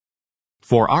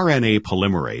For RNA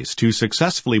polymerase to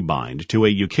successfully bind to a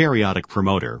eukaryotic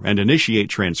promoter and initiate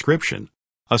transcription,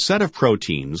 a set of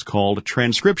proteins called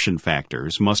transcription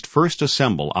factors must first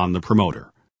assemble on the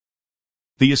promoter.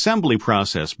 The assembly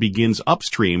process begins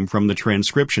upstream from the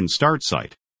transcription start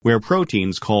site, where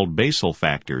proteins called basal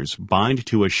factors bind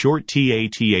to a short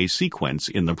TATA sequence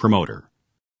in the promoter.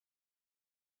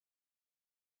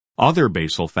 Other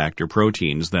basal factor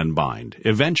proteins then bind,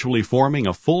 eventually forming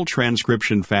a full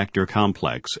transcription factor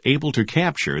complex able to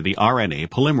capture the RNA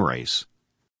polymerase.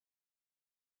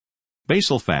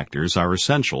 Basal factors are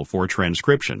essential for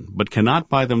transcription, but cannot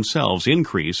by themselves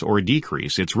increase or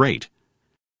decrease its rate.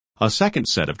 A second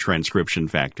set of transcription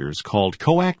factors, called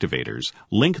coactivators,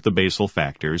 link the basal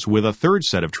factors with a third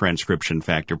set of transcription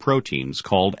factor proteins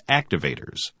called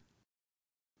activators.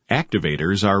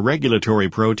 Activators are regulatory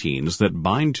proteins that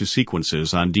bind to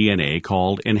sequences on DNA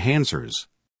called enhancers.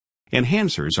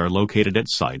 Enhancers are located at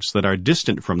sites that are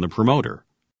distant from the promoter.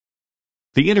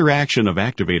 The interaction of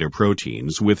activator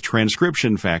proteins with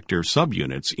transcription factor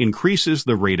subunits increases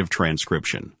the rate of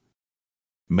transcription.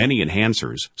 Many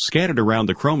enhancers, scattered around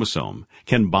the chromosome,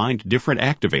 can bind different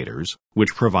activators,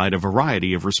 which provide a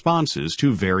variety of responses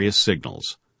to various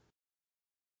signals.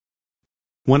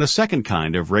 When a second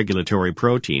kind of regulatory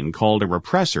protein called a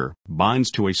repressor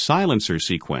binds to a silencer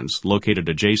sequence located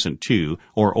adjacent to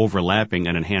or overlapping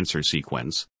an enhancer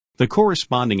sequence, the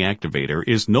corresponding activator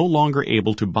is no longer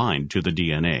able to bind to the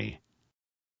DNA.